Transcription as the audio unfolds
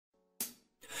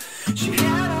She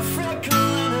had a freckle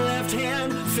on her left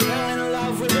hand, fell in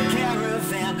love with a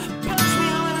caravan, punched me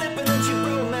on the lip and then she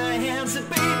broke my hand, said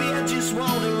baby I just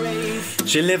wanna rave.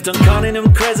 She lived on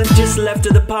Cunningham Crescent, just left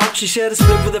of the park. She shared a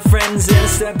split with her friends in her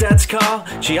stepdad's car.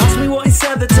 She asked me what he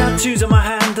said, the tattoos on my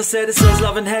hand. I said it says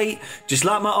love and hate, just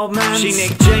like my old man. She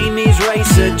nicked Jamie's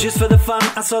racer just for the fun.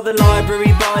 I saw the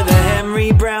library by the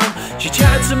Henry Brown. She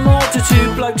chatted some more to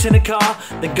two blokes in a car,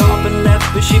 then got up and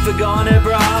left but she forgot her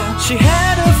bra. She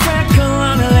had a freckle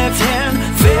on her left hand,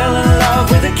 fell in love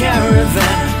with a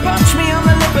caravan, punched me on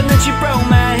the lip and then she broke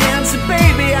my hand, said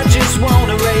baby I just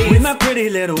wanna rave with my pretty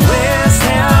little West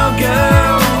Town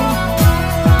girl.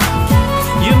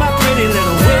 You're my pretty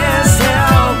little West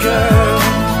Town girl.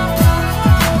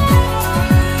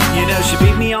 You know she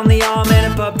beat me on the arm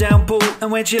in a pub down pool,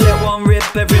 and when she let one rip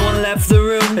everyone left the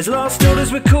room. As last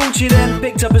orders were called she then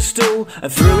picked up a stool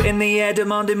and threw it in the air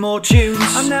demanding more tunes.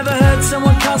 I've never heard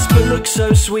someone cuss but look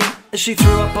so sweet as she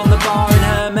threw up on the bar in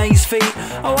her mate's feet.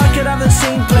 Oh, I could have the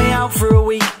scene play out for a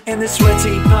week. In the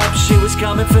sweaty pub she was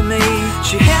coming for me.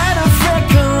 She had a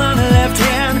freckle on her left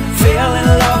hand, fell in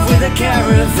love with a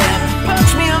caravan,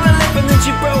 punched me on the lip and then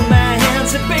she broke my hand,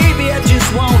 said baby I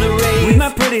just wanna rave with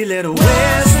my pretty little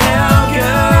West Town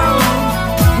girl.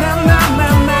 Na na na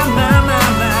na na na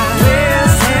na,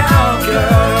 West Town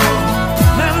girl.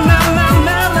 Na na na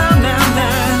na na na na,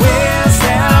 West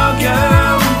Town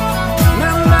girl.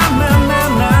 Na na na na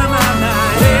na na na,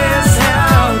 West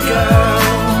Town girl.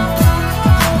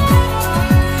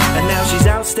 And now she's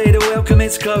outstayed her welcome,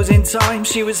 it's closing time.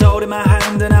 She was holding my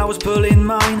hand and I was pulling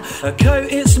mine. Her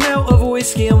coat, it smelt of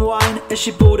whiskey and wine as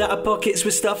she pulled out her pockets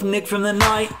with stuff nicked from the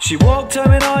night. She walked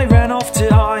home and I ran off to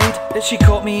hide as she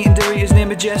caught me eating Doritos near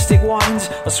Majestic Wines.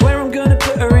 I swear I'm gonna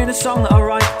put her in a song that I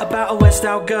write about a West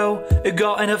Out girl who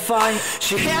got in a fight.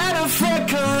 She had a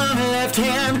freckle on her left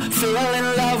hand, fell in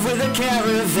love with a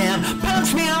caravan,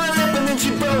 punched me on the lip and then she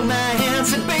broke my hand,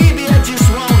 said baby I just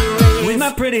wanna rave with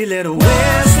my pretty little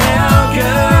West Out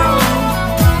girl.